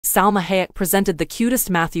Salma Hayek presented the cutest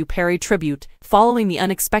Matthew Perry tribute, following the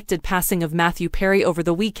unexpected passing of Matthew Perry over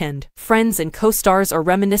the weekend. Friends and co-stars are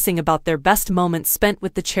reminiscing about their best moments spent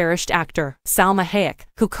with the cherished actor. Salma Hayek,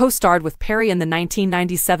 who co-starred with Perry in the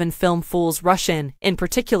 1997 film Fools Rush In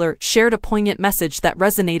particular, shared a poignant message that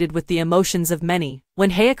resonated with the emotions of many.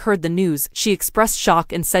 When Hayek heard the news, she expressed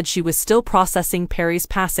shock and said she was still processing Perry's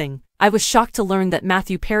passing. "I was shocked to learn that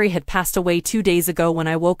Matthew Perry had passed away 2 days ago when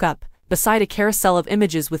I woke up." Beside a carousel of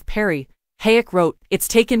images with Perry, Hayek wrote, "It's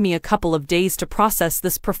taken me a couple of days to process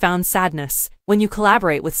this profound sadness. When you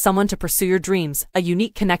collaborate with someone to pursue your dreams, a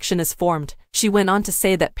unique connection is formed." She went on to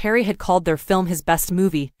say that Perry had called their film his best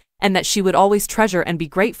movie, and that she would always treasure and be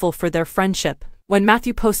grateful for their friendship. When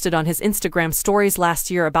Matthew posted on his Instagram stories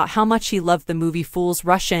last year about how much he loved the movie Fools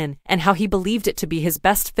Rush In and how he believed it to be his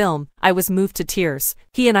best film, "I was moved to tears.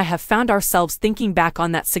 He and I have found ourselves thinking back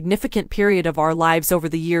on that significant period of our lives over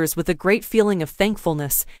the years with a great feeling of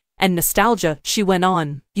thankfulness and nostalgia." She went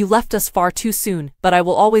on, "You left us far too soon, but I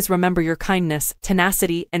will always remember your kindness,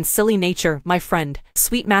 tenacity, and silly nature, my friend.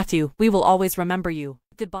 Sweet Matthew, we will always remember you.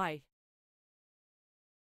 Goodbye."